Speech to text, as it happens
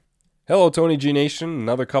Hello, Tony G Nation.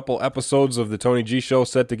 Another couple episodes of the Tony G Show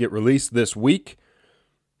set to get released this week.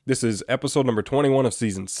 This is episode number 21 of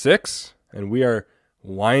season 6, and we are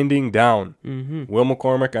winding down. Will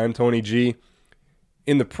McCormick, I'm Tony G.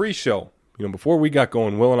 In the pre-show, before we got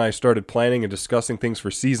going, Will and I started planning and discussing things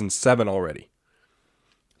for season 7 already.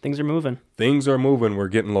 Things are moving. Things are moving. We're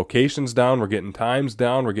getting locations down. We're getting times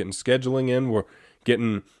down. We're getting scheduling in. We're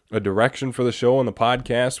getting a direction for the show and the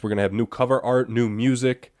podcast. We're going to have new cover art, new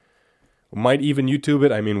music. We might even YouTube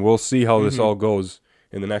it. I mean, we'll see how this all goes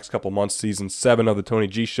in the next couple months. Season 7 of the Tony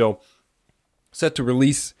G Show set to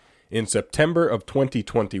release in September of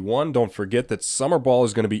 2021. Don't forget that Summer Ball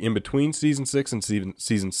is going to be in between season 6 and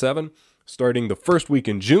season 7, starting the first week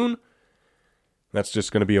in June. That's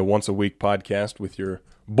just going to be a once-a-week podcast with your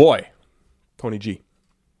boy, Tony G.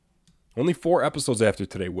 Only 4 episodes after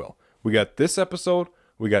today, Will. We got this episode.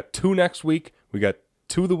 We got 2 next week. We got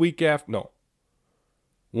 2 the week after. No.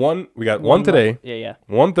 We got one today. Yeah.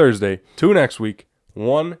 1 Thursday. 2 next week.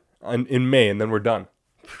 1 in May, and then we're done.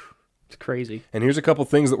 It's crazy. And here's a couple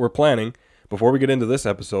things that we're planning before we get into this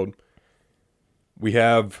episode. We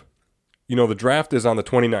have, the draft is on the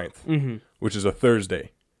 29th, which is a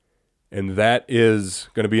Thursday. And that is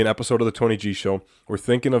going to be an episode of the Tony G Show. We're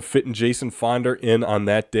thinking of fitting Jason Fonder in on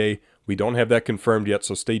that day. We don't have that confirmed yet,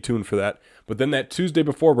 so stay tuned for that. But then that Tuesday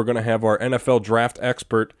before, we're going to have our NFL draft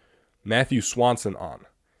expert, Matthew Swanson, on.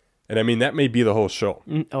 And I mean, that may be the whole show.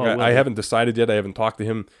 I haven't decided yet. I haven't talked to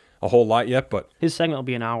him a whole lot yet, but his segment will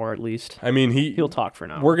be an hour at least. I mean, he'll talk for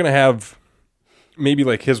an hour. We're going to have maybe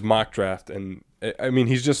like his mock draft, and I mean,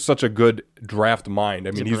 he's just such a good draft mind.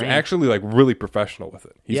 I mean, he's actually like really professional with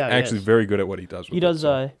it. He's actually very good at what he does. He does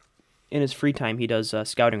in his free time, he does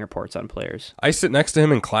scouting reports on players. I sit next to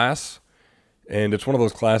him in class, and it's one of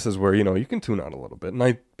those classes where, you can tune out a little bit, and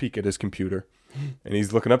I peek at his computer, and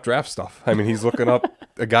he's looking up draft stuff. I mean, he's looking up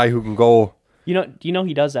a guy who can go. Do you know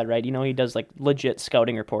he does that, right? He does like legit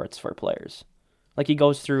scouting reports for players. Like he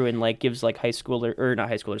goes through and like gives like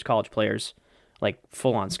college players like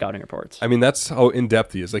full-on scouting reports. I mean, that's how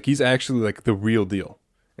in-depth he is. Like, he's actually like the real deal.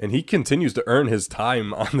 And he continues to earn his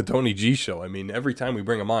time on the Tony G Show. I mean, every time we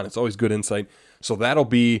bring him on, it's always good insight. So that'll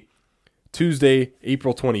be Tuesday,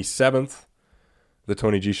 April 27th, the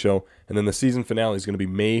Tony G Show. And then the season finale is going to be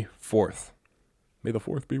May 4th. May the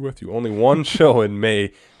 4th be with you. Only one show in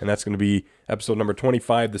May, and that's going to be episode number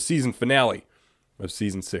 25, the season finale of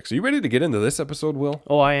season 6. Are you ready to get into this episode, Will?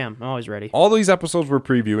 Oh, I am. I'm always ready. All these episodes we're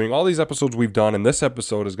previewing, all these episodes we've done, and this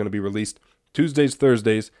episode is going to be released Tuesdays,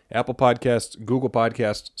 Thursdays, Apple Podcasts, Google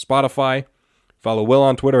Podcasts, Spotify. Follow Will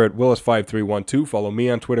on Twitter at Willis5312. Follow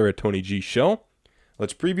me on Twitter at Tony G Show.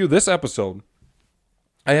 Let's preview this episode.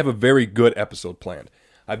 I have a very good episode planned.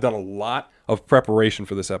 I've done a lot of preparation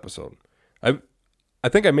for this episode. I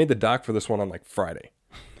think I made the doc for this one on like Friday.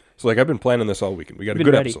 So I've been planning this all weekend. We got a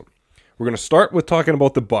good episode. We're going to start with talking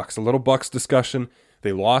about the Bucs, a little Bucs discussion.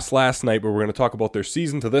 They lost last night, but we're going to talk about their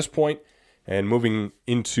season to this point and moving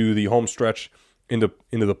into the home stretch into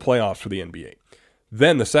the playoffs for the NBA.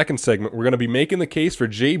 Then the second segment, we're going to be making the case for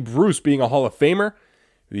Jay Bruce being a Hall of Famer,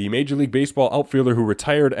 the Major League Baseball outfielder who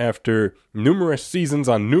retired after numerous seasons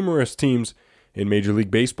on numerous teams in Major League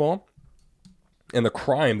Baseball, and the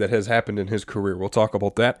crime that has happened in his career. We'll talk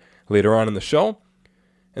about that later on in the show.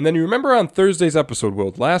 And then you remember on Thursday's episode,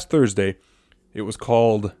 Will, last Thursday, it was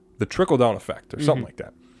called The Trickle-Down Effect or something like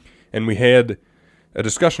that. And we had a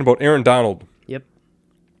discussion about Aaron Donald. Yep.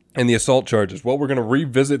 And the assault charges. Well, we're going to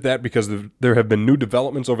revisit that because there have been new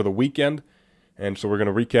developments over the weekend. And so we're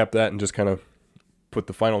going to recap that and just kind of put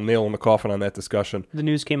the final nail in the coffin on that discussion. The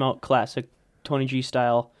news came out classic Tony G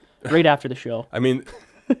style right after the show. I mean,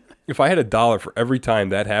 if I had $1 for every time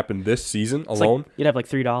that happened this season alone, you'd have like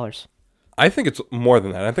 $3. I think it's more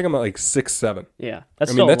than that. I think I'm at like 6, 7. Yeah,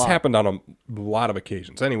 that's happened on a lot of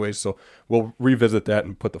occasions. Anyways, so we'll revisit that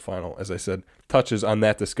and put the final, as I said, touches on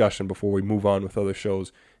that discussion before we move on with other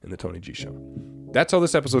shows in the Tony G Show. That's how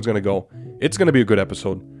this episode's going to go. It's going to be a good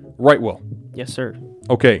episode. Right, Will? Yes, sir.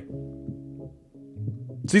 Okay.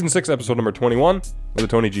 Season 6, episode number 21 of the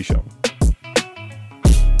Tony G Show.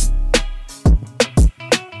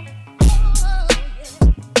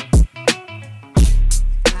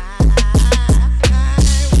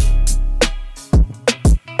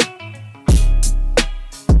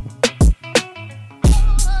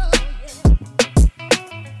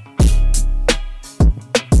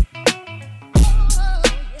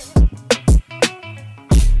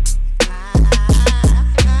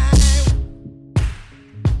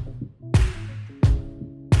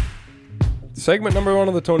 Segment number 1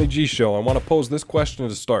 of the Tony G Show. I want to pose this question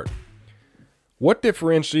to start. What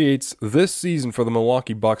differentiates this season for the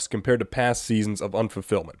Milwaukee Bucks compared to past seasons of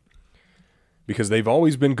unfulfillment? because they've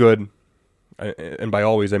always been good, and by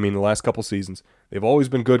always I mean the last couple seasons. They've always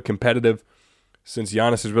been good, competitive, since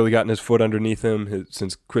Giannis has really gotten his foot underneath him,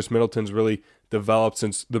 since Chris Middleton's really developed,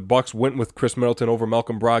 since the Bucks went with Chris Middleton over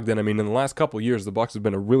Malcolm Brogdon. I mean, in the last couple of years, the Bucks have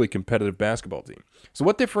been a really competitive basketball team. So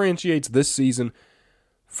what differentiates this season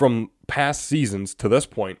from past seasons to this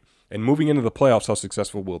point, and moving into the playoffs, how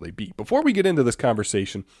successful will they be? Before we get into this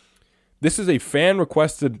conversation, this is a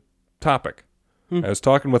fan-requested topic. I was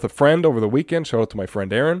talking with a friend over the weekend. Shout out to my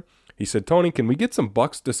friend Aaron. He said, Tony, can we get some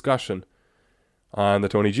Bucks discussion on the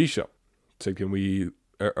Tony G Show? I said, can we?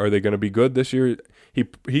 Are they going to be good this year?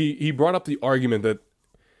 He brought up the argument that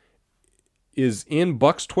is in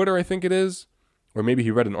Bucks Twitter, I think it is, or maybe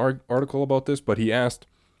he read an article about this, but he asked,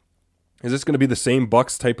 is this going to be the same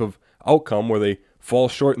Bucks type of outcome where they fall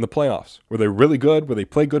short in the playoffs, where they're really good, where they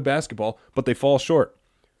play good basketball, but they fall short?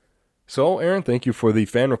 So, Aaron, thank you for the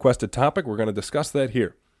fan-requested topic. We're going to discuss that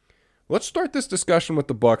here. Let's start this discussion with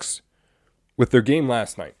the Bucks with their game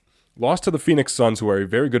last night. Lost to the Phoenix Suns, who are a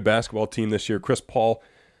very good basketball team this year. Chris Paul,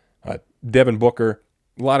 Devin Booker,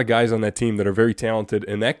 a lot of guys on that team that are very talented.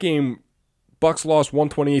 In that game, Bucks lost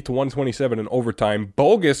 128-127 in overtime.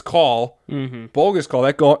 Bogus call. Bogus call.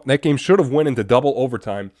 That game should have went into double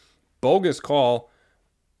overtime. Bogus call.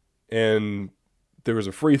 And there was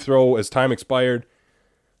a free throw as time expired.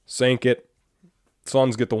 Sank it.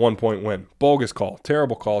 Suns get the 1-point win. Bogus call.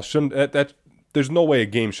 Terrible call. There's no way a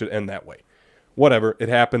game should end that way. Whatever. It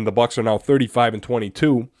happened. The Bucks are now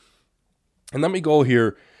 35-22. And let me go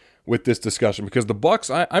here with this discussion, because the Bucks,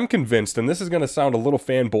 I'm convinced, and this is going to sound a little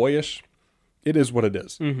fanboyish. It is what it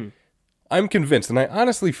is. I'm convinced, and I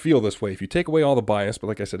honestly feel this way. If you take away all the bias, but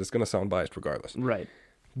like I said, it's going to sound biased regardless. Right.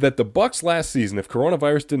 That the Bucks last season, if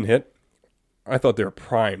coronavirus didn't hit, I thought they were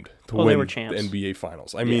primed to win the NBA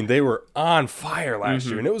Finals. I mean, they were on fire last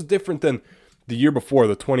year, and it was different than the year before,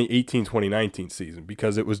 the 2018-2019 season,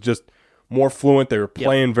 because it was just more fluent. They were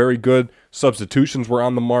playing very good. Substitutions were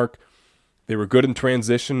on the mark. They were good in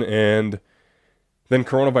transition, and then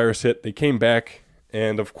coronavirus hit. They came back,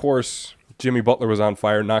 and of course, Jimmy Butler was on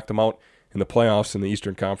fire, knocked them out in the playoffs in the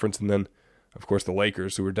Eastern Conference, and then, of course, the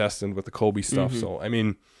Lakers, who were destined with the Kobe stuff. So, I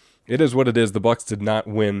mean, it is what it is. The Bucks did not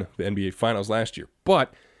win the NBA Finals last year,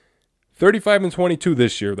 but 35-22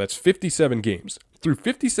 this year, that's 57 games. Through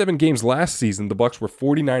 57 games last season, the Bucks were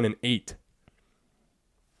 49-8.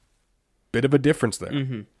 Bit of a difference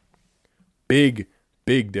there. Big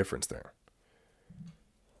difference there.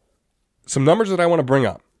 Some numbers that I want to bring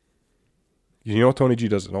up. You know Tony G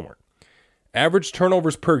does his homework. Average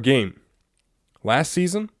turnovers per game. Last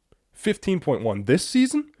season, 15.1. This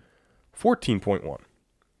season, 14.1.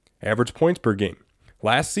 Average points per game.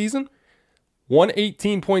 Last season,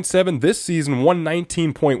 118.7. This season,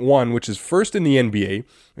 119.1, which is first in the NBA,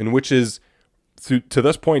 and which is, to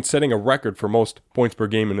this point, setting a record for most points per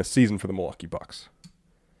game in a season for the Milwaukee Bucks.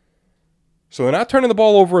 So they're not turning the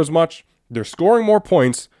ball over as much. They're scoring more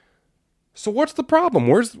points. So what's the problem?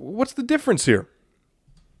 What's the difference here?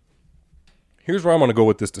 Here's where I'm going to go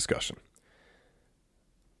with this discussion.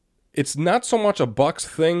 It's not so much a Bucks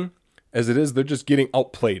thing as it is they're just getting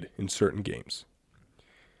outplayed in certain games.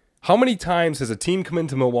 How many times has a team come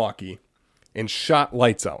into Milwaukee and shot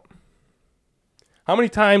lights out? How many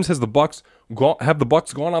times has the Bucks gone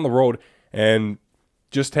on the road and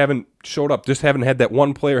just haven't showed up, just haven't had that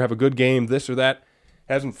one player have a good game, this or that,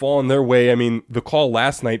 hasn't fallen their way? I mean, the call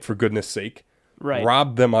last night, for goodness sake,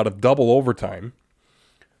 robbed them out of double overtime.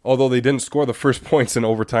 Although they didn't score the first points in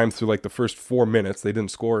overtime through like the first 4 minutes. They didn't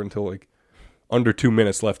score until like under 2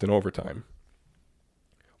 minutes left in overtime.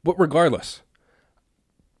 But regardless,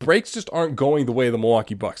 breaks just aren't going the way of the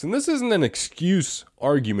Milwaukee Bucks. And this isn't an excuse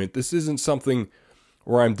argument. This isn't something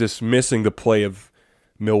where I'm dismissing the play of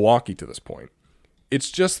Milwaukee to this point. It's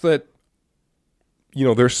just that, you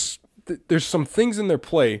know, there's some things in their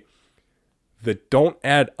play that don't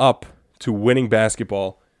add up to winning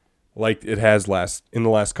basketball like it has in the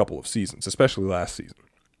last couple of seasons, especially last season.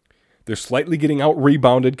 They're slightly getting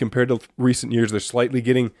out-rebounded compared to recent years. They're slightly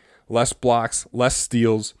getting less blocks, less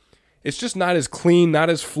steals. It's just not as clean, not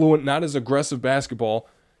as fluent, not as aggressive basketball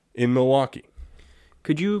in Milwaukee.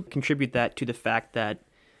 Could you contribute that to the fact that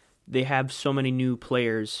they have so many new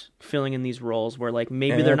players filling in these roles where like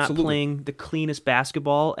maybe they're not playing the cleanest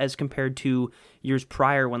basketball as compared to years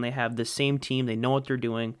prior when they have the same team, they know what they're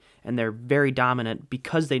doing, and they're very dominant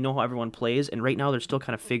because they know how everyone plays, and right now they're still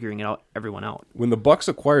kind of figuring everyone out. When the Bucks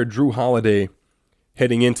acquired Drew Holiday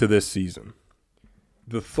heading into this season,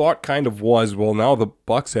 the thought kind of was, well, now the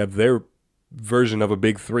Bucks have their version of a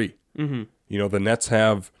big three. You know, the Nets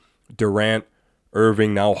have Durant,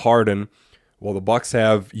 Irving, now Harden. Well, the Bucks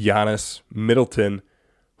have Giannis, Middleton,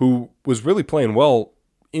 who was really playing well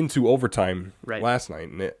into overtime Right. last night.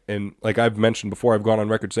 And like I've mentioned before, I've gone on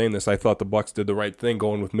record saying this, I thought the Bucks did the right thing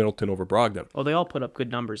going with Middleton over Brogdon. Well, they all put up good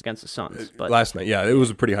numbers against the Suns. But Last night, yeah, it was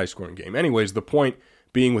a pretty high-scoring game. Anyways, the point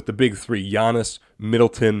being with the big three, Giannis,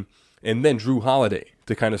 Middleton, and then Drew Holiday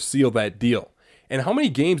to kind of seal that deal. And how many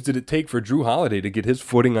games did it take for Drew Holiday to get his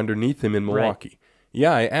footing underneath him in Milwaukee? Right.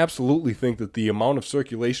 Yeah, I absolutely think that the amount of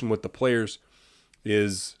circulation with the players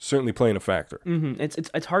is certainly playing a factor. Mm-hmm.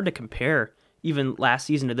 It's hard to compare even last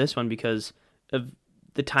season to this one because of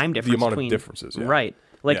the time difference. The amount between, of differences, yeah. Right.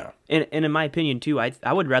 Like, yeah. and in my opinion, too,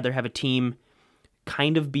 I would rather have a team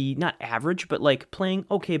kind of be, not average, but like playing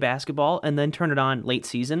okay basketball and then turn it on late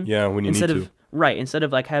season. Yeah, when you need to. Right, instead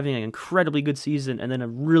of like having an incredibly good season and then a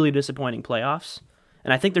really disappointing playoffs.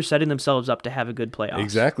 And I think they're setting themselves up to have a good playoffs.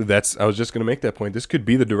 Exactly. I was just going to make that point. This could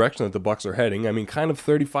be the direction that the Bucks are heading. I mean, kind of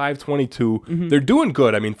 35-22. Mm-hmm. They're doing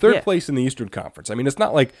good. I mean, third place in the Eastern Conference. I mean, it's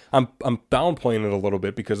not like I'm downplaying it a little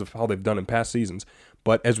bit because of how they've done in past seasons.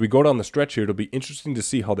 But as we go down the stretch here, it'll be interesting to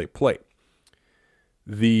see how they play.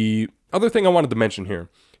 The other thing I wanted to mention here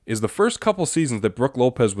is the first couple seasons that Brook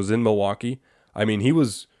Lopez was in Milwaukee, I mean, he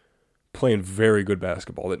was playing very good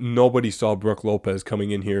basketball. That nobody saw Brook Lopez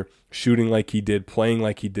coming in here shooting like he did, playing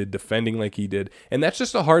like he did, defending like he did. And that's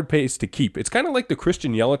just a hard pace to keep. It's kind of like the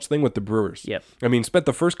Christian Yelich thing with the Brewers. Yep. I mean, spent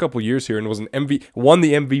the first couple years here and was won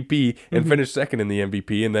the MVP and finished second in the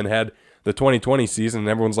MVP and then had the 2020 season and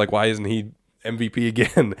everyone's like, why isn't he MVP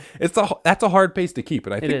again? That's a hard pace to keep.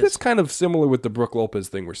 And I think that's kind of similar with the Brook Lopez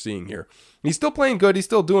thing we're seeing here. He's still playing good. He's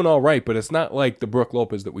still doing all right, but it's not like the Brook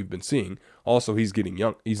Lopez that we've been seeing. Also, he's getting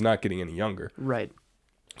young. He's not getting any younger. Right.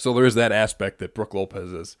 So there is that aspect that Brook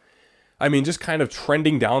Lopez is, I mean, just kind of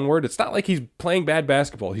trending downward. It's not like he's playing bad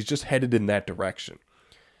basketball. He's just headed in that direction.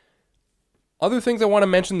 Other things I want to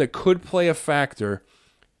mention that could play a factor,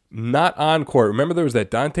 not on court. Remember there was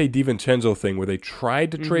that Dante DiVincenzo thing where they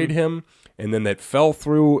tried to trade him and then that fell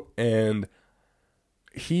through, and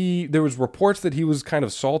there was reports that he was kind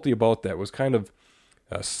of salty about that, was kind of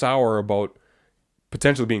sour about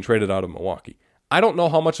potentially being traded out of Milwaukee. I don't know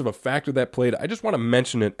how much of a factor that played. I just want to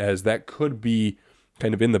mention it as that could be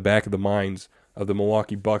kind of in the back of the minds of the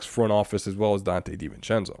Milwaukee Bucks front office as well as Dante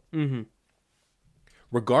DiVincenzo. Mm-hmm.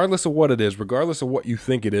 Regardless of what it is, regardless of what you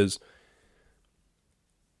think it is,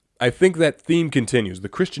 I think that theme continues. The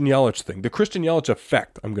Christian Yelich thing, the Christian Yelich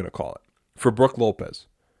effect, I'm going to call it, for Brook Lopez.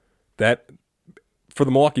 That, for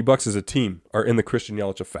the Milwaukee Bucks as a team, are in the Christian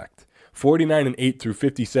Yelich effect. 49-8 through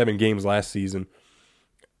 57 games last season.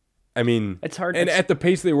 I mean, it's hard. And at the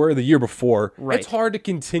pace they were the year before, right. It's hard to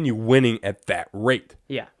continue winning at that rate.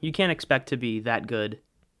 Yeah, you can't expect to be that good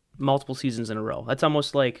multiple seasons in a row. That's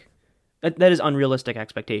almost like, that is unrealistic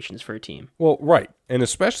expectations for a team. Well, right. And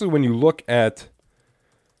especially when you look at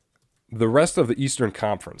the rest of the Eastern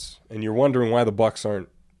Conference, and you're wondering why the Bucks aren't,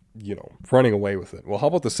 running away with it. Well, how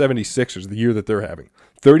about the 76ers, the year that they're having?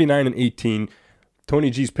 39-18. Tony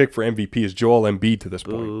G's pick for MVP is Joel Embiid to this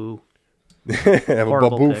point. Boo. A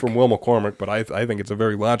boo from Will McCormick, but I think it's a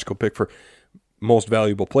very logical pick for most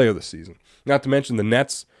valuable player this season. Not to mention the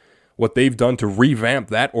Nets, what they've done to revamp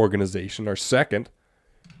that organization, are second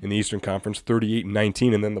in the Eastern Conference,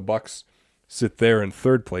 38-19, and then the Bucks sit there in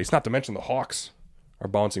third place. Not to mention the Hawks are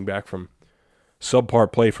bouncing back from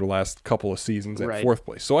subpar play for the last couple of seasons at fourth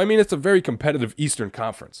place. So, I mean, it's a very competitive Eastern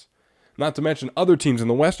Conference. Not to mention other teams in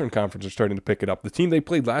the Western Conference are starting to pick it up. The team they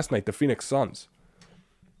played last night, the Phoenix Suns,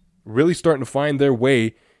 really starting to find their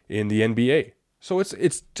way in the NBA. So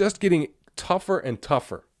it's just getting tougher and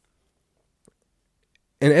tougher.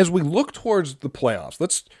 And as we look towards the playoffs,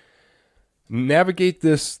 let's navigate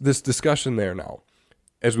this discussion there now.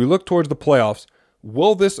 As we look towards the playoffs,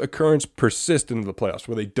 will this occurrence persist into the playoffs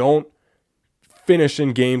where they don't finish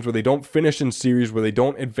in games, where they don't finish in series, where they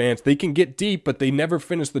don't advance? They can get deep, but they never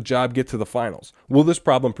finish the job, get to the finals. Will this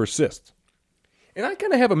problem persist? And I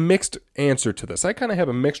kind of have a mixed answer to this. I kind of have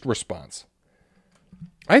a mixed response.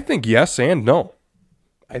 I think yes and no.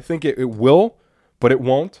 I think it will, but it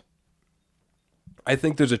won't. I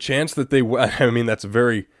think there's a chance that they will. I mean, that's a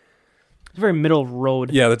very... It's a very middle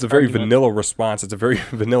road. Yeah, that's a very vanilla response. It's a very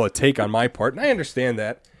vanilla take on my part, and I understand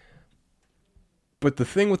that. But the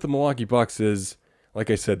thing with the Milwaukee Bucks is, like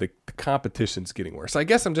I said, the competition's getting worse. I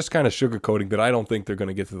guess I'm just kind of sugarcoating that I don't think they're going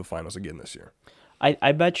to get to the finals again this year.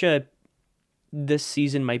 I bet you this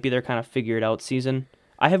season might be their kind of figure it out season.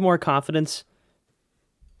 I have more confidence.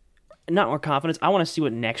 Not more confidence. I want to see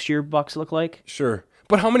what next year Bucks look like. Sure.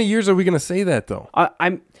 But how many years are we going to say that though?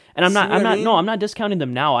 I'm not discounting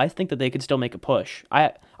them now. I think that they could still make a push.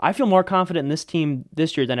 I feel more confident in this team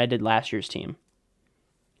this year than I did last year's team.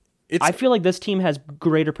 I feel like this team has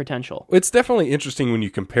greater potential. It's definitely interesting when you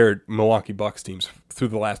compare Milwaukee Bucks teams through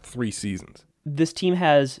the last 3 seasons. This team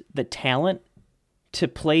has the talent to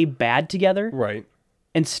play bad together Right.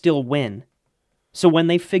 and still win. So when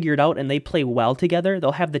they figure it out and they play well together,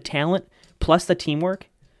 they'll have the talent plus the teamwork,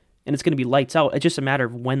 and it's going to be lights out. It's just a matter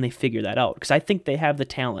of when they figure that out, because I think they have the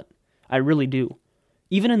talent. I really do.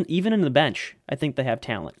 Even in the bench, I think they have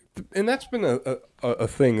talent. And that's been a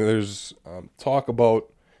thing. There's talk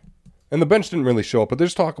about, and the bench didn't really show up, but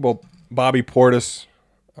there's talk about Bobby Portis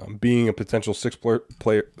being a potential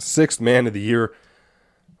sixth man of the year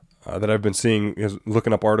that I've been seeing,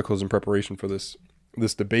 looking up articles in preparation for this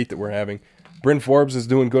debate that we're having. Bryn Forbes is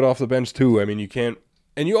doing good off the bench too. I mean, you can't,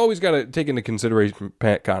 and you always got to take into consideration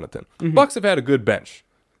Pat Connaughton. Mm-hmm. Bucks have had a good bench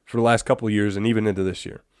for the last couple of years and even into this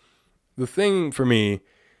year. The thing for me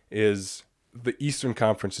is the Eastern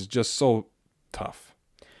Conference is just so tough.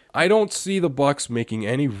 I don't see the Bucks making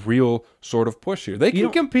any real sort of push here. They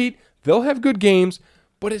can compete. They'll have good games,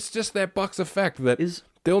 but it's just that Bucks effect that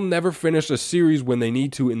they'll never finish a series when they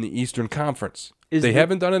need to in the Eastern Conference. They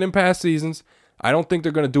haven't done it in past seasons. I don't think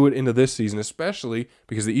they're going to do it into this season, especially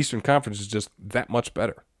because the Eastern Conference is just that much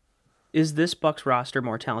better. Is this Bucks roster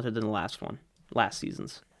more talented than the last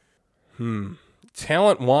season's?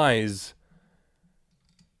 Talent-wise,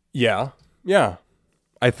 yeah.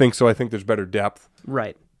 I think so. I think there's better depth.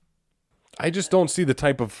 Right. I just don't see the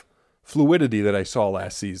type of fluidity that I saw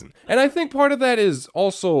last season. And I think part of that is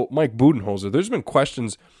also Mike Budenholzer. There's been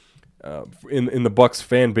questions in the Bucks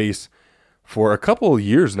fan base for a couple of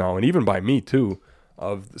years now, and even by me too,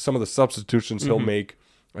 of some of the substitutions he'll make.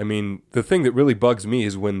 I mean, the thing that really bugs me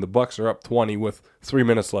is when the Bucks are up 20 with 3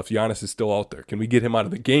 minutes left, Giannis is still out there. Can we get him out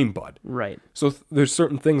of the game, bud? Right. So there's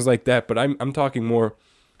certain things like that, but I'm talking more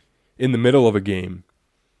in the middle of a game.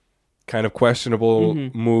 Kind of questionable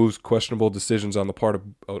moves, questionable decisions on the part of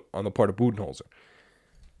Budenholzer.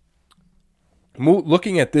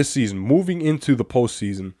 Looking at this season, moving into the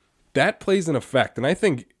postseason, that plays an effect, and I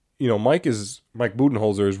think Mike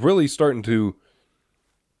Budenholzer is really starting to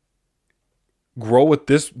grow with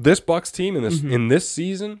this Bucks team in this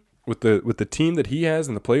season with the team that he has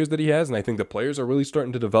and the players that he has, and I think the players are really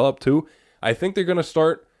starting to develop too. I think they're going to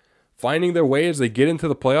start finding their way as they get into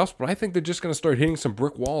the playoffs, but I think they're just going to start hitting some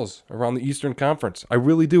brick walls around the Eastern Conference. I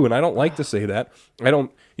really do, and I don't like to say that.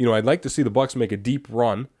 I'd like to see the Bucks make a deep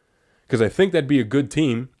run because I think that'd be a good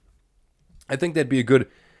team. I think that'd be a good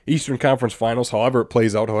Eastern Conference Finals, however it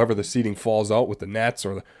plays out, however the seeding falls out with the Nets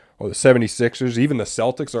or the 76ers. Even the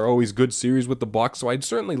Celtics are always good series with the Bucks, so I'd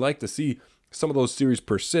certainly like to see some of those series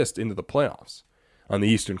persist into the playoffs on the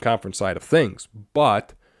Eastern Conference side of things.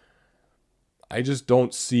 But I just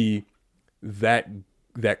don't see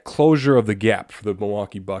that closure of the gap for the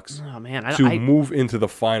Milwaukee Bucks to move into the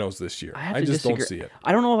finals this year. I just don't see it.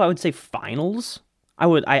 I don't know if I would say finals.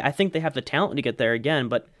 I think they have the talent to get there again,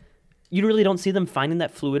 but you really don't see them finding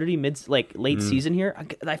that fluidity late season here. I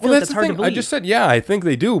feel like that's hard to believe. I just said, I think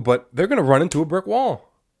they do, but they're going to run into a brick wall.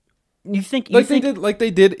 You think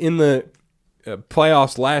they did in the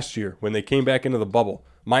playoffs last year when they came back into the bubble.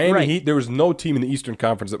 Miami Heat, there was no team in the Eastern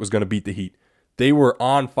Conference that was going to beat the Heat. They were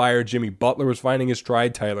on fire. Jimmy Butler was finding his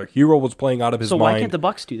stride. Tyler Hero was playing out of his mind. So why can't the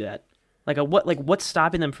Bucks do that? What's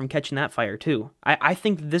stopping them from catching that fire too? I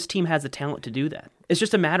think this team has the talent to do that. It's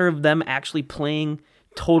just a matter of them actually playing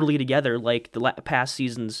totally together like the past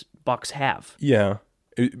seasons Bucks have. Yeah.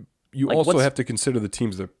 You also have to consider the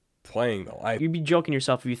teams they're playing, though. You'd be joking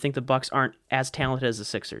yourself if you think the Bucks aren't as talented as the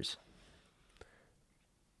Sixers.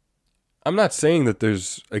 I'm not saying that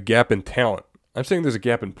there's a gap in talent. I'm saying there's a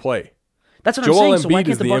gap in play. That's what I'm saying. Joel Embiid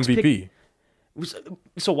is the MVP.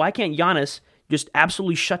 So why can't Giannis just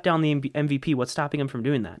absolutely shut down the MVP? What's stopping him from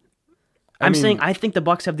doing that? I think the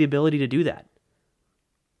Bucks have the ability to do that.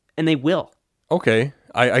 And they will. Okay.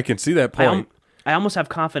 I can see that point. I almost have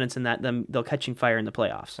confidence in that they'll catching fire in the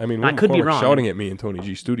playoffs. I mean, I could be wrong. Shouting at me in Tony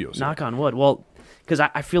G Studios. Knock on wood. Well, because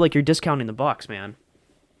I feel like you're discounting the Bucks, man.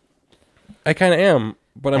 I kind of am,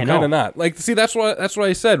 but I'm kind of not. That's what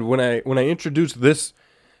I said when I introduced this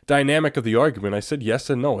dynamic of the argument. I said yes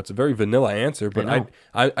and no. It's a very vanilla answer, but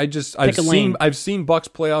I've seen Bucks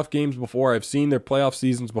playoff games before. I've seen their playoff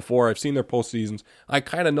seasons before. I've seen their postseasons. I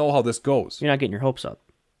kind of know how this goes. You're not getting your hopes up.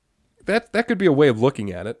 That could be a way of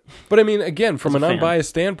looking at it. But I mean, again, from an unbiased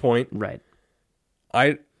standpoint, right?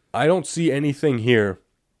 I don't see anything here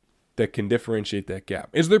that can differentiate that gap.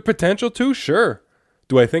 Is there potential to? Sure.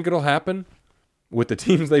 Do I think it'll happen with the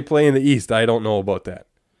teams they play in the East? I don't know about that.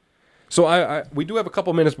 So we do have a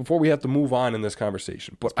couple minutes before we have to move on in this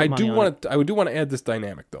conversation. But I do want to add this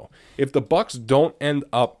dynamic though. If the Bucks don't end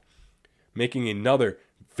up making another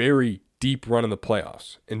very deep run in the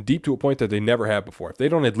playoffs, and deep to a point that they never have before. If they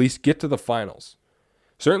don't at least get to the finals,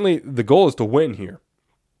 certainly the goal is to win here.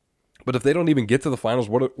 But if they don't even get to the finals,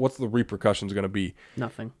 what's the repercussions going to be?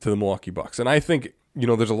 Nothing. To the Milwaukee Bucks. And I think,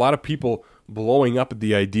 there's a lot of people blowing up at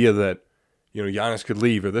the idea that, Giannis could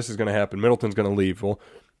leave or this is going to happen. Middleton's going to leave. Well,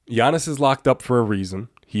 Giannis is locked up for a reason.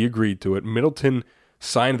 He agreed to it. Middleton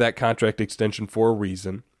signed that contract extension for a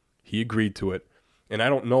reason. He agreed to it. And I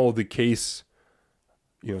don't know the case,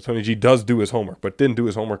 Tony G does do his homework, but didn't do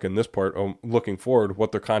his homework in this part looking forward,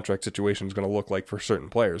 what their contract situation is going to look like for certain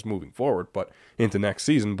players moving forward, but into next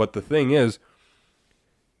season. But the thing is,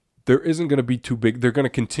 there isn't going to be too big. They're going to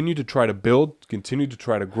continue to try to build, continue to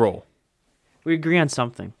try to grow. We agree on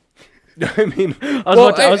something. I mean,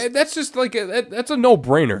 that's just like that's a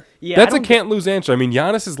no-brainer. Yeah, that's a can't-lose answer. I mean,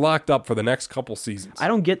 Giannis is locked up for the next couple seasons. I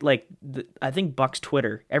don't get I think Bucks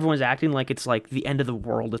Twitter, everyone's acting like it's like the end of the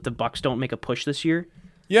world if the Bucks don't make a push this year.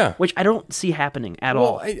 Yeah. Which I don't see happening at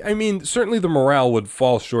all. I mean, certainly the morale would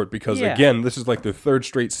fall short because, again, this is like their third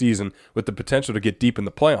straight season with the potential to get deep in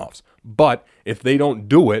the playoffs. But if they don't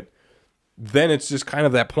do it, then it's just kind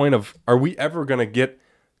of that point of, are we ever going to get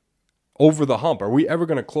over the hump? Are we ever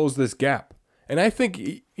going to close this gap? And I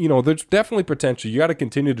think, there's definitely potential. You got to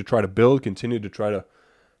continue to try to build, continue to try to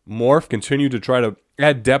morph, continue to try to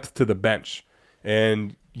add depth to the bench.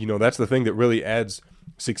 And, that's the thing that really adds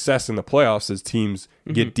success in the playoffs as teams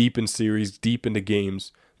get deep in series, deep into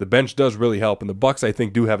games. The bench does really help, and the Bucks, I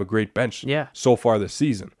think, do have a great bench so far this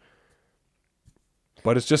season.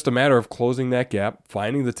 But it's just a matter of closing that gap,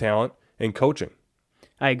 finding the talent, and coaching.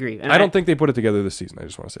 I agree. And I don't think they put it together this season. I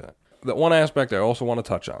just want to say that. The one aspect I also want to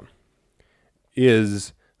touch on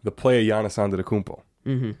is the play of Giannis Antetokounmpo.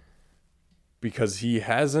 Mm-hmm. Because he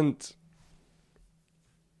hasn't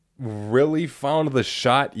really found the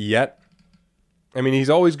shot yet. I mean, he's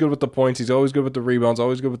always good with the points. He's always good with the rebounds,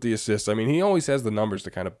 always good with the assists. I mean, he always has the numbers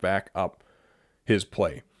to kind of back up his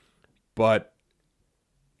play. But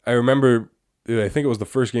I remember, I think it was the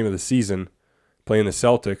first game of the season, playing the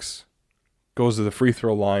Celtics, goes to the free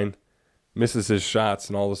throw line, misses his shots,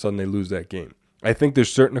 and all of a sudden they lose that game. I think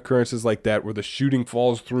there's certain occurrences like that where the shooting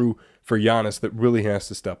falls through for Giannis that really has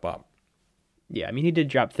to step up. Yeah, I mean, he did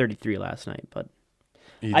drop 33 last night, but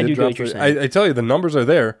I do get what you're saying. I tell you, the numbers are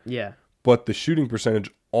there. Yeah. But the shooting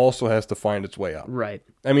percentage also has to find its way up. Right.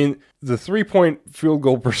 I mean, the 3-point field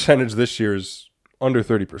goal percentage this year is under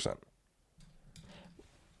 30%.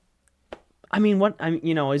 I mean,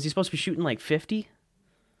 is he supposed to be shooting like 50?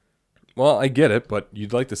 Well, I get it, but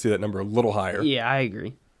you'd like to see that number a little higher. Yeah, I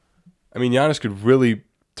agree. I mean, Giannis could really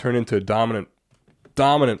turn into a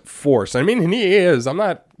dominant force. I mean, and he is. I'm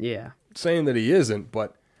not saying that he isn't,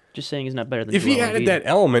 but just saying he's not better than if he added that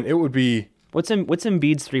element, it would be. What's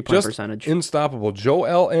Embiid's 3-point percentage? Unstoppable.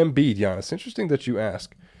 Joel Embiid, Giannis. Interesting that you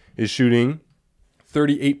ask. Is shooting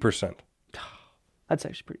 38%. That's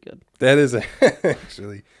actually pretty good. That is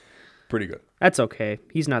actually pretty good. That's okay.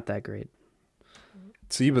 He's not that great.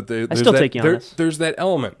 See, but I still take Giannis. There's that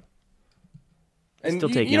element. And still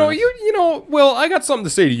take Giannis. Well, I got something to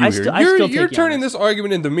say to you here. You're turning Giannis. this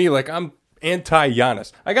argument into me like I'm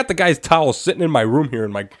anti-Giannis. I got the guy's towel sitting in my room here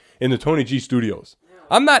in the Tony G studios.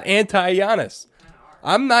 I'm not anti-Giannis.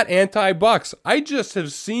 I'm not anti-Bucks. I just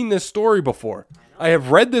have seen this story before. I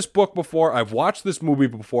have read this book before. I've watched this movie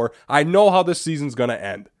before. I know how this season's going to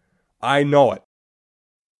end. I know it.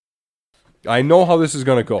 I know how this is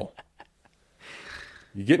going to go.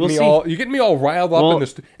 You getting me all riled up in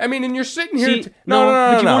this. I mean, and you're sitting here.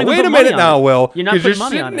 No. Wait a minute now, Will. You're not putting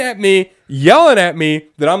money on it. You're sitting at me, yelling at me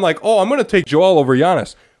that I'm like, I'm going to take Joel over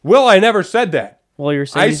Giannis. Will, I never said that. Well, you're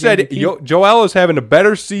saying I said Joel is having a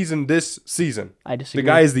better season this season. I disagree. The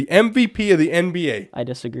guy is the MVP of the NBA. I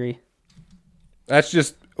disagree. That's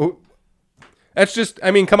just.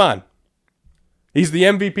 I mean, come on. He's the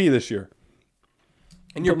MVP this year.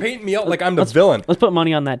 And you're painting me out like I'm the villain. Let's put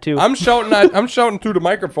money on that too. I'm shouting through the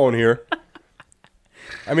microphone here.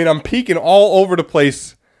 I mean, I'm peeking all over the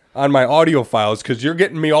place on my audio files because you're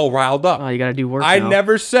getting me all riled up. Oh, you got to do work. I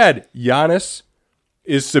never said Giannis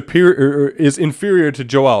is inferior to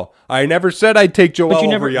Joel. I never said I'd take Joel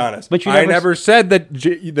over Giannis. I never said that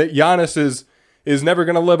Giannis is never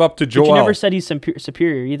going to live up to Joel. But you never said he's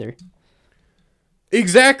superior either.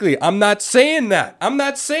 Exactly. I'm not saying that. I'm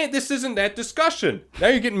not saying this isn't that discussion. Now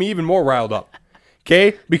you're getting me even more riled up.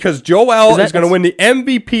 Okay? Because Joel is going to win the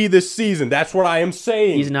MVP this season. That's what I am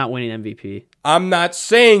saying. He's not winning MVP. I'm not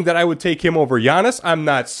saying that I would take him over Giannis. I'm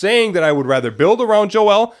not saying that I would rather build around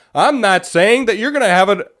Joel. I'm not saying that you're going to have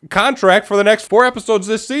a contract for the next 4 episodes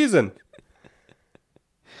this season.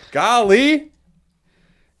 Golly.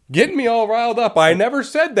 Getting me all riled up. I never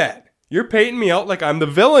said that. You're painting me out like I'm the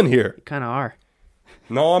villain here. You kind of are.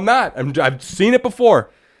 No, I'm not. I've seen it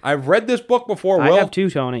before. I've read this book before, Will. I have too,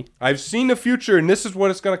 Tony. I've seen the future, and this is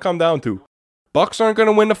what it's going to come down to. Bucks aren't going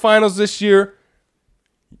to win the finals this year.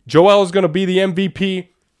 Joel is going to be the MVP.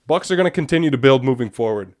 Bucks are going to continue to build moving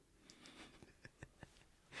forward.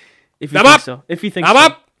 If you think so. If you think so.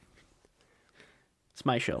 Up. It's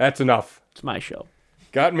my show. That's enough. It's my show.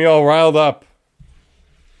 Got me all riled up.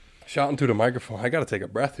 Shouting to the microphone. I got to take a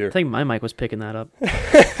breath here. I think my mic was picking that up.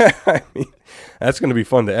 I mean, that's going to be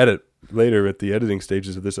fun to edit later at the editing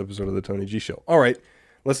stages of this episode of the Tony G Show. All right.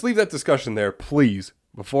 Let's leave that discussion there, please,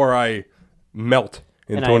 before I melt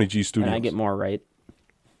in Tony G Studios. And I get more right.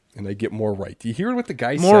 And I get more right. Do you hear what the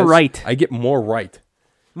guy says? More right. I get more right.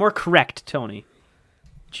 More correct, Tony.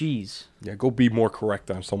 Jeez. Yeah, go be more correct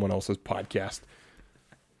on someone else's podcast.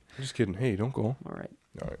 I'm just kidding. Hey, don't go. All right.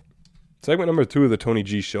 All right. Segment number 2 of the Tony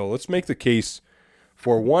G Show. Let's make the case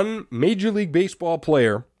for one Major League Baseball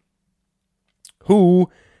player who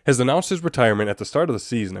has announced his retirement at the start of the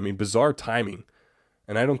season. I mean, bizarre timing.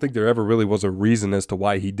 And I don't think there ever really was a reason as to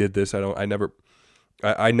why he did this. I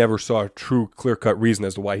never saw a true clear-cut reason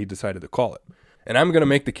as to why he decided to call it. And I'm going to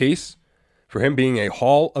make the case for him being a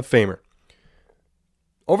Hall of Famer.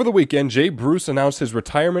 Over the weekend, Jay Bruce announced his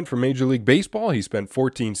retirement from Major League Baseball. He spent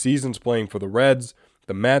 14 seasons playing for the Reds,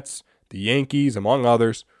 the Mets, the Yankees, among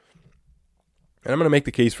others. And I'm going to make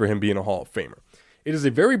the case for him being a Hall of Famer. It is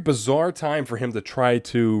a very bizarre time for him to try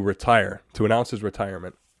to retire, to announce his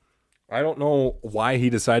retirement. I don't know why he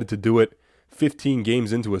decided to do it 15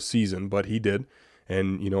 games into a season, but he did.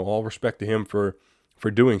 And, all respect to him for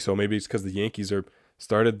doing so. Maybe it's because the Yankees are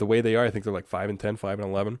started the way they are. I think they're like 5-10,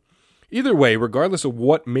 5-11. Either way, regardless of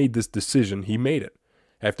what made this decision, he made it.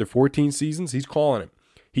 After 14 seasons, he's calling it.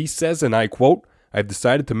 He says, and I quote, "I've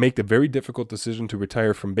decided to make the very difficult decision to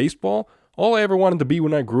retire from baseball. All I ever wanted to be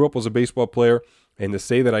when I grew up was a baseball player, and to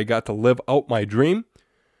say that I got to live out my dream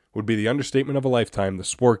would be the understatement of a lifetime. The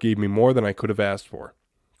sport gave me more than I could have asked for."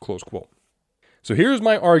 Close quote. So here's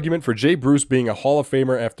my argument for Jay Bruce being a Hall of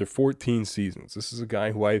Famer after 14 seasons. This is a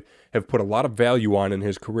guy who I have put a lot of value on in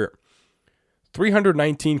his career.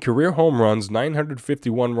 319 career home runs,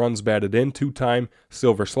 951 runs batted in, 2-time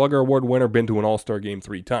Silver Slugger Award winner, been to an All-Star game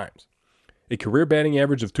 3 times. A career batting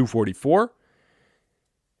average of .244.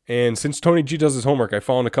 And since Tony G does his homework, I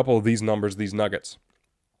found a couple of these numbers, these nuggets.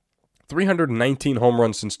 319 home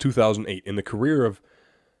runs since 2008 in the career of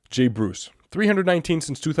Jay Bruce. 319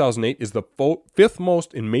 since 2008 is the 5th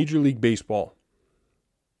most in Major League Baseball.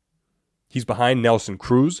 He's behind Nelson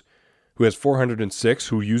Cruz, who has 406,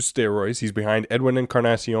 who used steroids. He's behind Edwin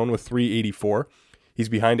Encarnacion with 384. He's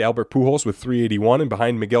behind Albert Pujols with 381 and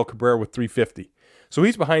behind Miguel Cabrera with 350. So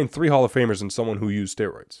he's behind 3 Hall of Famers and someone who used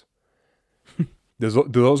steroids. Do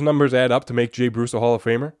those numbers add up to make Jay Bruce a Hall of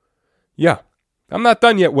Famer? Yeah. I'm not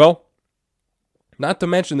done yet, Will. Not to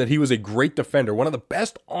mention that he was a great defender, one of the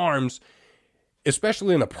best arms,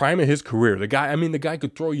 especially in the prime of his career. The guy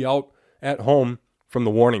could throw you out at home from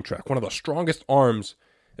the warning track. One of the strongest arms,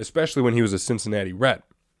 especially when he was a Cincinnati Red.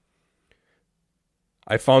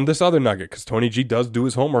 I found this other nugget because Tony G does do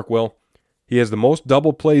his homework well. He has the most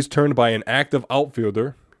double plays turned by an active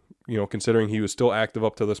outfielder, considering he was still active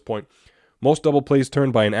up to this point. Most double plays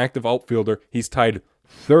turned by an active outfielder. He's tied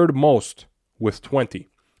 3rd most with 20.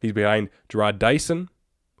 He's behind Gerard Dyson,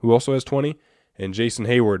 who also has 20, and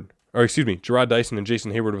Gerard Dyson and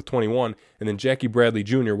Jason Hayward with 21, and then Jackie Bradley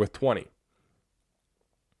Jr. with 20.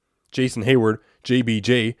 Jason Hayward,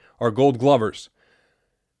 JBJ, are Gold Glovers.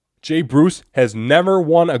 Jay Bruce has never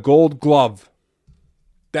won a Gold Glove.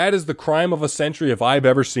 That is the crime of a century if I've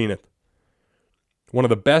ever seen it. One of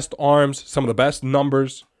the best arms, some of the best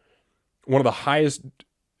numbers, one of the highest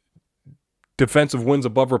defensive wins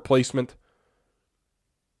above replacement.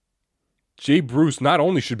 Jay Bruce not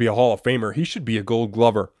only should be a Hall of Famer, he should be a Gold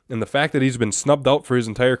Glover. And the fact that he's been snubbed out for his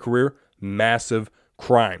entire career, massive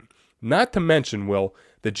crime. Not to mention, Will,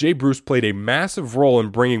 that Jay Bruce played a massive role in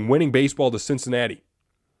bringing winning baseball to Cincinnati.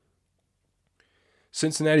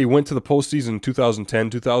 Cincinnati went to the postseason in 2010,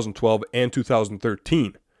 2012, and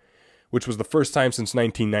 2013, which was the first time since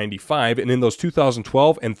 1995. And in those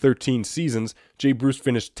 2012 and 13 seasons, Jay Bruce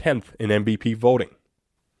finished 10th in MVP voting.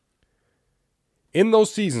 In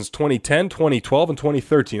those seasons, 2010, 2012, and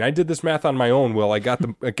 2013, I did this math on my own, Will. I got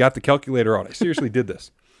the calculator out. I seriously did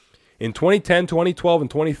this. In 2010, 2012, and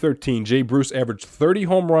 2013, Jay Bruce averaged 30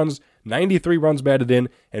 home runs, 93 runs batted in,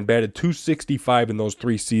 and batted .265 in those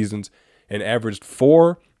 3 seasons, and averaged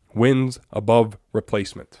 4 wins above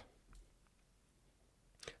replacement.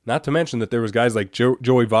 Not to mention that there was guys like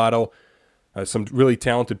Joey Votto, Some really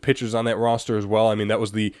talented pitchers on that roster as well. I mean, that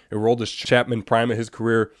was the Aroldis Chapman prime of his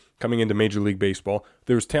career coming into Major League Baseball.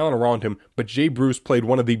 There was talent around him, but Jay Bruce played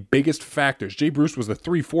one of the biggest factors. Jay Bruce was the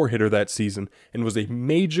 3-4 hitter that season and was a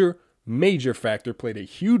major factor, played a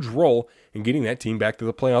huge role in getting that team back to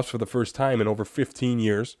the playoffs for the first time in over 15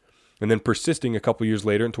 years, and then persisting a couple years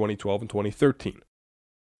later in 2012 and 2013.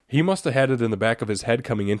 He must have had it in the back of his head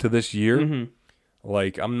coming into this year,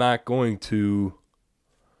 like, I'm not going to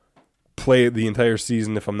play the entire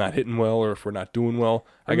season if I'm not hitting well or if we're not doing well.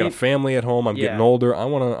 I got a family at home. I'm getting older.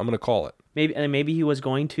 I'm gonna call it. Maybe he was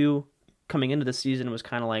going to coming into the season was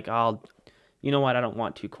kind of like, you know what, I don't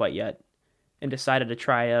want to quite yet, and decided to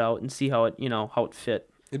try it out and see how it fit.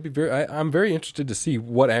 It'd be I'm very interested to see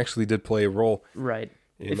what actually did play a role, right,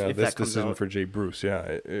 in this decision for Jay Bruce.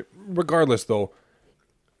 Yeah. Regardless, though,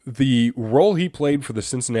 the role he played for the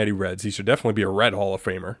Cincinnati Reds, he should definitely be a Red Hall of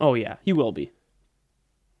Famer. Oh yeah, he will be.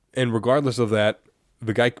 And regardless of that,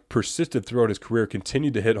 the guy persisted throughout his career,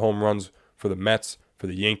 continued to hit home runs for the Mets, for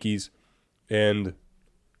the Yankees. And,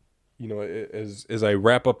 as I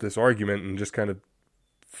wrap up this argument and just kind of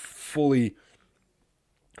fully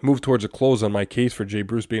move towards a close on my case for Jay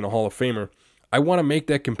Bruce being a Hall of Famer, I want to make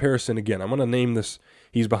that comparison again. I'm going to name this.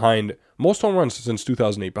 He's behind most home runs since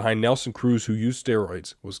 2008, behind Nelson Cruz, who used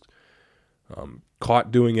steroids, was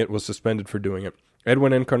caught doing it, was suspended for doing it.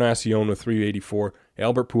 Edwin Encarnacion with 384,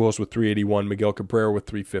 Albert Pujols with 381, Miguel Cabrera with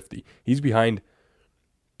 350. He's behind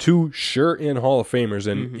two sure-in Hall of Famers,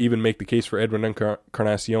 and even make the case for Edwin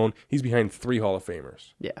Encarnacion. He's behind 3 Hall of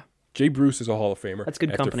Famers. Yeah. Jay Bruce is a Hall of Famer. That's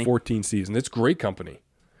good company. After 14 seasons. It's great company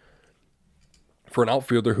for an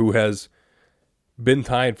outfielder who has been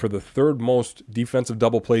tied for the third most defensive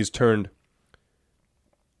double plays turned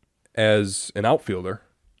as an outfielder,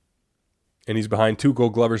 and he's behind 2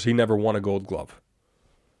 Gold Glovers. He never won a Gold Glove.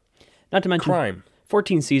 Not to mention, crime.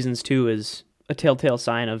 14 seasons, too, is a telltale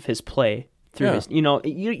sign of his play. Through his, you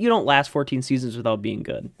don't last 14 seasons without being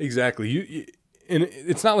good. Exactly. And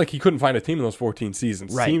it's not like he couldn't find a team in those 14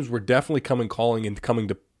 seasons. Right. Teams were definitely coming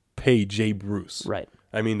to pay Jay Bruce. Right.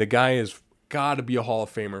 I mean, the guy has got to be a Hall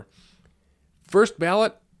of Famer. First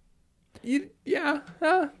ballot, I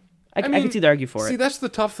can see the argue for it. See, that's the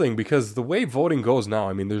tough thing, because the way voting goes now,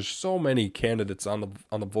 I mean, there's so many candidates on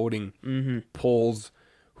the voting polls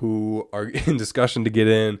who are in discussion to get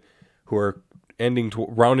in, who are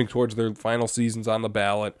rounding towards their final seasons on the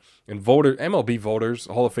ballot, and MLB voters,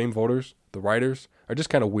 Hall of Fame voters, the writers, are just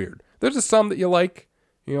kind of weird. There's just some that you like,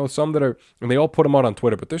 some that are, and they all put them out on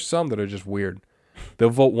Twitter, but there's some that are just weird. They'll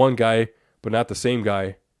vote one guy, but not the same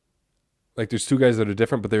guy. Like, there's 2 guys that are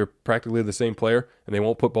different, but they're practically the same player, and they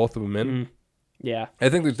won't put both of them in. Yeah. I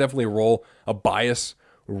think there's definitely a bias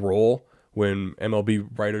role when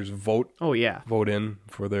MLB writers vote. Oh, yeah. Vote in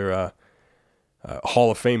for their Hall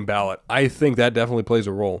of Fame ballot. I think that definitely plays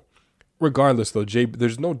a role. Regardless, though,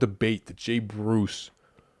 there's no debate that Jay Bruce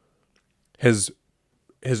has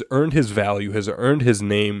earned his value, has earned his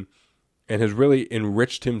name, and has really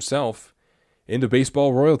enriched himself into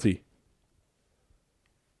baseball royalty.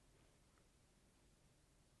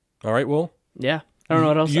 All right, Will? Yeah. I don't know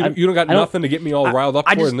what else. You don't got nothing to get me all riled up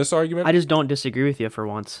in this argument? I just don't disagree with you for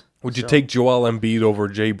once. Would you take Joel Embiid over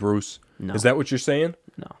Jay Bruce? No. Is that what you're saying?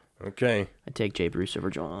 No. Okay. I'd take Jay Bruce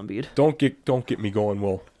over Joel Embiid. Don't get me going,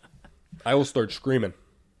 Will. I will start screaming.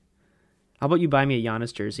 How about you buy me a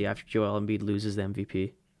Giannis jersey after Joel Embiid loses the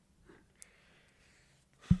MVP?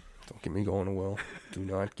 Don't get me going, Will. Do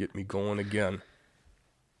not get me going again.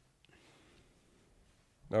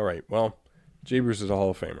 All right, well, Jay Bruce is a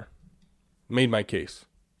Hall of Famer. Made my case.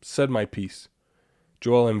 Said my piece.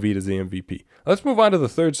 Joel Embiid is the MVP. Let's move on to the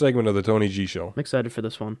third segment of the Tony G Show. I'm excited for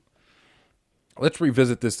this one. Let's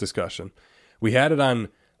revisit this discussion. We had it on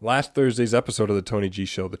last Thursday's episode of the Tony G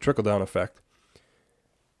Show, the trickle-down effect.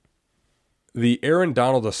 The Aaron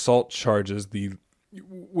Donald assault charges,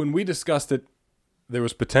 when we discussed it, there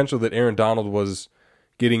was potential that Aaron Donald was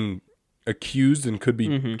getting accused and could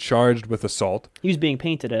be charged with assault. He was being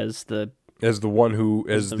painted as the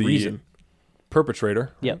reason.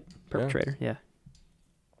 Perpetrator. Yep, perpetrator, yeah.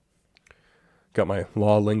 Got my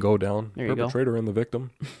law lingo down. There you Perpetrator and the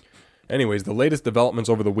victim. Anyways, the latest developments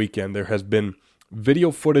over the weekend, there has been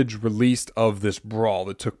video footage released of this brawl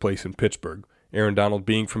that took place in Pittsburgh. Aaron Donald,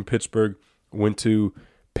 being from Pittsburgh, went to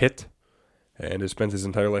Pitt and has spent his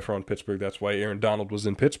entire life around Pittsburgh. That's why Aaron Donald was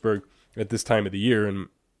in Pittsburgh at this time of the year in,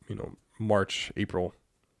 March, April,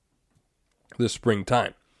 this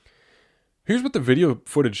springtime. Here's what the video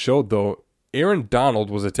footage showed, though. Aaron Donald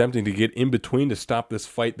was attempting to get in between to stop this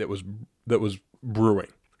fight that was brewing,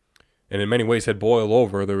 and in many ways had boiled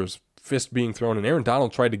over. There was fists being thrown, and Aaron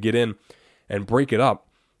Donald tried to get in and break it up.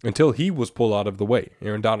 until he was pulled out of the way.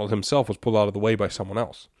 Aaron Donald himself was pulled out of the way by someone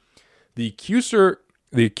else. The accuser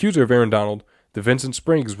of Aaron Donald, the Vincent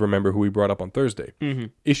Spriggs, remember, who we brought up on Thursday,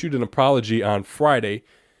 issued an apology on Friday.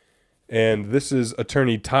 And this is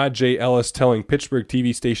attorney Todd J. Ellis telling Pittsburgh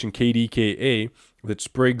TV station KDKA that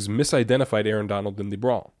Spriggs misidentified Aaron Donald in the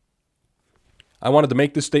brawl. I wanted to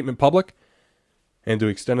make this statement public and to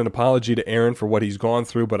extend an apology to Aaron for what he's gone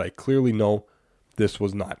through, but I clearly know this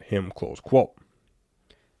was not him, close quote.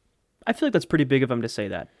 I feel like that's pretty big of him to say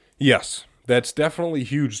that. Yes, that's definitely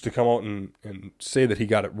huge to come out and say that he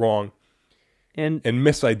got it wrong and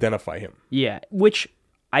misidentify him. Yeah, which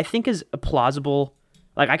I think is a plausible...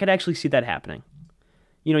 Like, I could actually see that happening.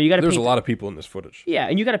 You know, you got to. There's a lot of people in this footage. Yeah,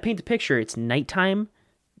 and you got to paint the picture. It's nighttime.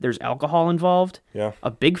 There's alcohol involved. Yeah.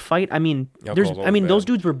 A big fight. I mean, those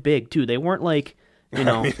dudes were big too. They weren't like, you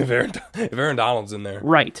know. If Aaron Donald's in there,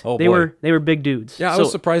 right? They were big dudes. Yeah, I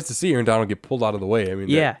was surprised to see Aaron Donald get pulled out of the way. I mean,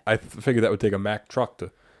 yeah, I figured that would take a Mack truck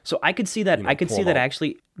to. So I could see that. I could see that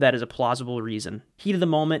actually. That is a plausible reason. Heat of the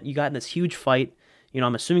moment. You got in this huge fight. You know,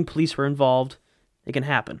 I'm assuming police were involved. It can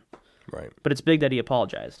happen. Right. But it's big that he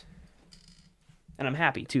apologized. And I'm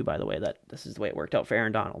happy, too, by the way, that this is the way it worked out for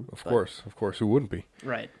Aaron Donald. Of course. Who wouldn't be?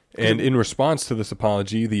 Right. And in response to this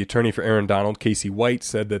apology, the attorney for Aaron Donald, Casey White,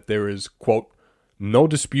 said that there is, quote, no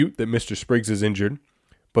dispute that Mr. Spriggs is injured,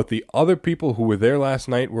 but the other people who were there last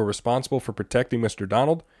night were responsible for protecting Mr.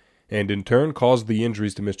 Donald and, in turn, caused the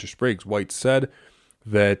injuries to Mr. Spriggs. White said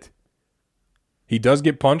that he does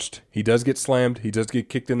get punched, he does get slammed, he does get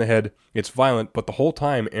kicked in the head. It's violent, but the whole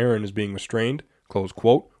time Aaron is being restrained, close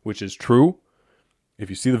quote, which is true. If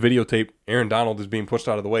you see the videotape, Aaron Donald is being pushed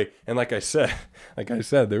out of the way. And like I said,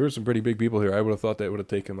 there were some pretty big people here. I would have thought that would have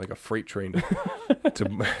taken like a freight train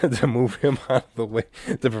to move him out of the way,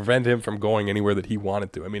 to prevent him from going anywhere that he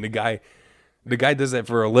wanted to. I mean, the guy does that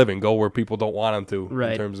for a living, go where people don't want him to,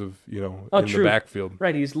 in terms of, you know, the backfield.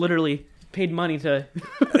 Right, he's literally paid money to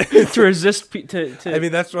resist to I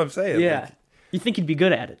mean, that's what I'm saying. Yeah. Like, you think he'd be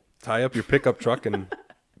good at it. Tie up your pickup truck and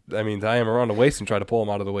tie him around the waist and try to pull him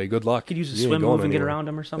out of the way. Good luck. Could use a swim move and get around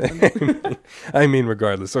him or something. I mean,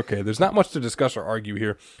 regardless. Okay, there's not much to discuss or argue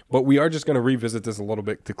here, but we are just going to revisit this a little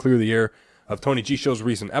bit to clear the air of Tony G Show's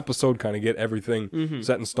recent episode, kind of get everything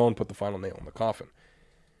set in stone, put the final nail in the coffin.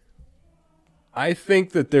 I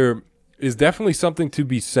think that there is definitely something to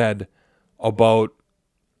be said about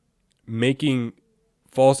making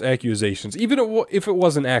false accusations, even if it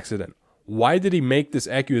was an accident. Why did he make this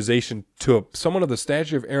accusation to someone of the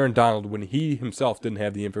stature of Aaron Donald when he himself didn't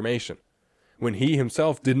have the information? When he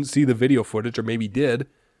himself didn't see the video footage, or maybe did,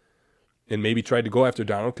 and maybe tried to go after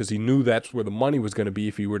Donald because he knew that's where the money was going to be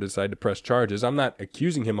if he were to decide to press charges. I'm not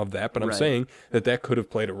accusing him of that, but I'm saying that could have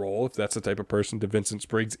played a role if that's the type of person that Vincent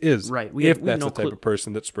Spriggs is. Right. If that's the type of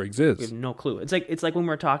person that Spriggs is. We have no clue. It's like when we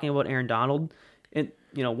were talking about Aaron Donald, and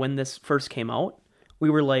you know, when this first came out, we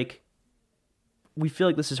were like, we feel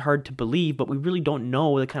like this is hard to believe, but we really don't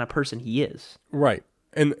know the kind of person he is. Right.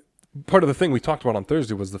 And part of the thing we talked about on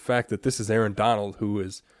Thursday was the fact that this is Aaron Donald, who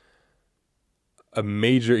is a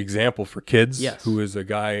major example for kids, who is a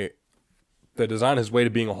guy that is on his way to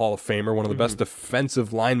being a Hall of Famer, one of the best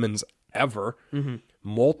defensive linemen ever,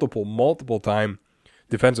 multiple time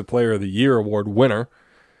Defensive Player of the Year award winner.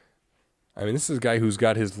 I mean, this is a guy who's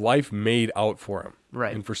got his life made out for him.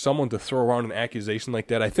 Right. And for someone to throw around an accusation like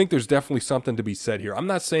that, I think there's definitely something to be said here. I'm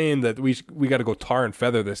not saying that we got to go tar and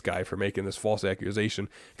feather this guy for making this false accusation,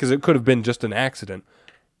 because it could have been just an accident.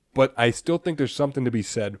 But I still think there's something to be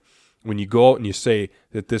said when you go out and you say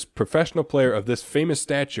that this professional player of this famous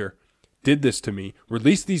stature did this to me,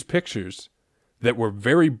 released these pictures that were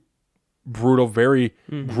very brutal, very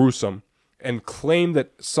gruesome, and claim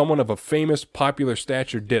that someone of a famous, popular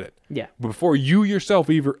stature did it. Yeah. Before you yourself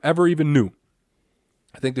ever even knew.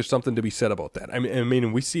 I think there's something to be said about that. I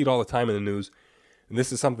mean, we see it all the time in the news, and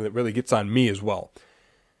this is something that really gets on me as well.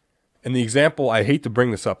 And the example, I hate to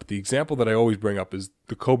bring this up, but the example that I always bring up is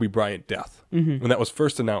the Kobe Bryant death. When that was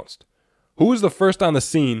first announced. Who was the first on the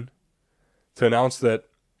scene to announce that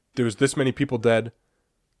there was this many people dead,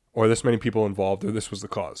 or this many people involved, or this was the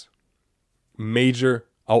cause? Major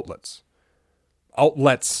outlets.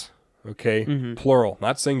 Outlets, okay? Plural,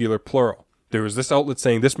 not singular, plural. There was this outlet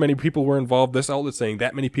saying this many people were involved, this outlet saying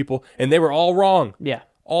that many people, and they were all wrong. Yeah.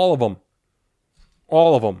 All of them.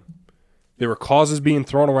 All of them. There were causes being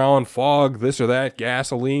thrown around, fog, this or that,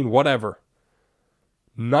 gasoline, whatever.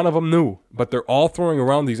 None of them knew, but they're all throwing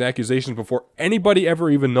around these accusations before anybody ever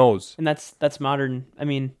even knows. And that's modern. I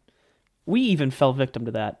mean, we even fell victim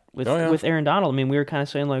to that with Aaron Donald. I mean, we were kind of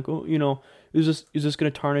saying like, oh, you know, is this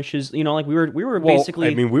going to tarnish his? You know, like we were basically.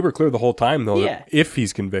 I mean, we were clear the whole time though. That if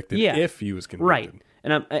he's convicted, if he was convicted, right?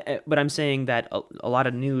 And but I'm saying that a lot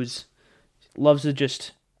of news loves to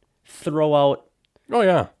just throw out Oh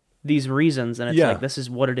yeah, these reasons, and it's like, this is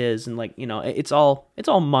what it is, and like, it's all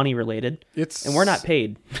money related. And we're not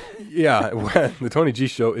paid. Yeah, the Tony G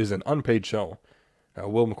Show is an unpaid show.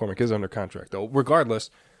 Will McCormick is under contract, though. Regardless,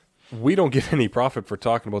 we don't get any profit for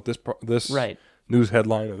talking about this Right. news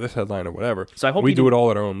headline or this headline or whatever. So I hope we do it all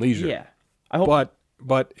at our own leisure. Yeah, I hope.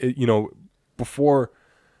 But before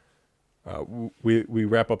we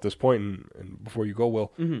wrap up this point, and before you go,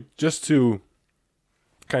 Will, just to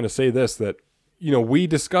kind of say this, that we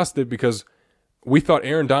discussed it because we thought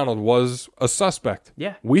Aaron Donald was a suspect.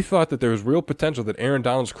 Yeah. We thought that there was real potential that Aaron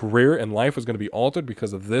Donald's career and life was going to be altered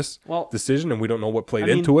because of this decision, and we don't know what played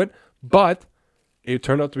into it. But it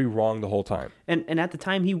turned out to be wrong the whole time. And at the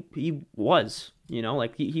time, he was,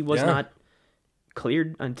 like he was not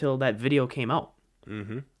cleared until that video came out.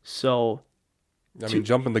 Mm-hmm. So,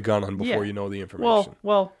 jumping the gun on before you know the information.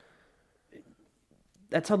 Well,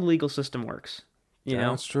 that's how the legal system works.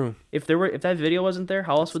 That's true. If that video wasn't there,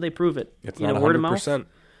 how else would they prove it? It's not 100%.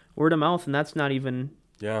 Word of mouth, and that's not even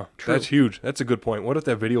true. That's huge. That's a good point. What if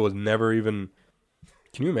that video was never even?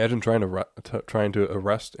 Can you imagine trying to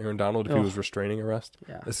arrest Aaron Donald if he was restraining arrest?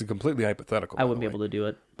 Yeah. This is completely hypothetical. I wouldn't be able to do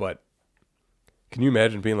it. But can you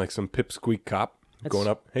imagine being like some pipsqueak cop going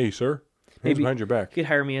up, "Hey, sir, hands behind your back." He could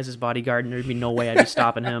hire me as his bodyguard, and there'd be no way I'd be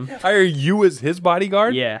stopping him. Hire you as his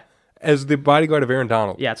bodyguard? Yeah. As the bodyguard of Aaron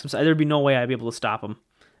Donald? Yeah, there'd be no way I'd be able to stop him.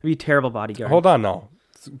 It'd be a terrible bodyguard. Hold on now.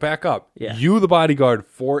 Back up. Yeah. You the bodyguard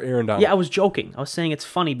for Aaron Donald. Yeah, I was joking. I was saying it's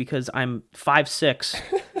funny because I'm 5'6",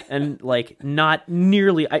 and like not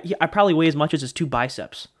nearly. I probably weigh as much as his 2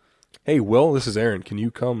 biceps. Hey, Will, this is Aaron. Can you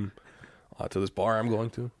come to this bar I'm going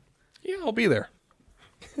to? Yeah, I'll be there.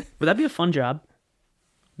 Would that be a fun job?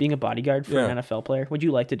 Being a bodyguard for an NFL player? Would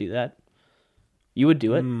you like to do that? You would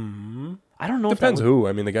do it? Mm-hmm. I don't know. Depends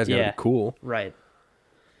who. The guy's got to be cool. Right.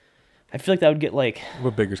 I feel like that would get like...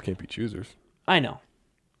 But beggars can't be choosers. I know.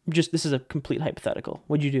 This is a complete hypothetical.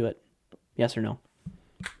 Would you do it? Yes or no?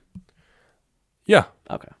 Yeah.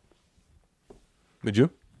 Okay. Would you?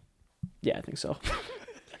 Yeah, I think so.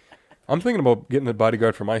 I'm thinking about getting a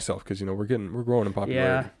bodyguard for myself because, we're growing in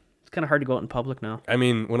popularity. Yeah. It's kind of hard to go out in public now.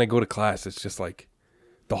 When I go to class, it's just like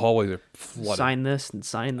the hallways are flooded. Sign this and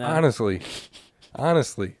sign that. Honestly.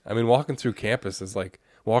 Walking through campus is like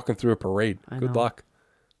walking through a parade. Good luck.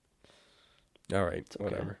 All right,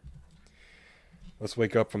 whatever. Let's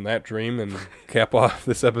wake up from that dream and cap off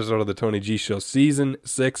this episode of the Tony G Show. Season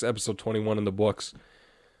 6, episode 21 in the books.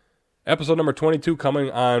 Episode number 22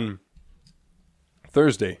 coming on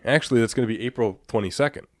Thursday. Actually, that's going to be April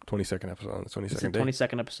 22nd. 22nd episode on the 22nd it's the day.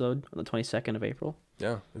 22nd episode on the 22nd of April.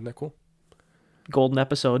 Yeah, isn't that cool? Golden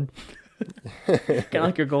episode. Kind of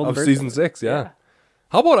like your golden of birthday. season 6, yeah.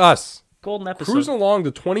 How about us? Golden episode. Cruising along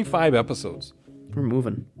to 25 episodes. We're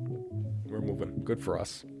moving. Good for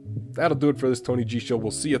us. That'll do it for this Tony G Show.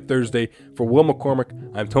 We'll see you Thursday. For Will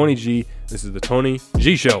McCormick, I'm Tony G. This is the Tony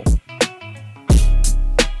G Show.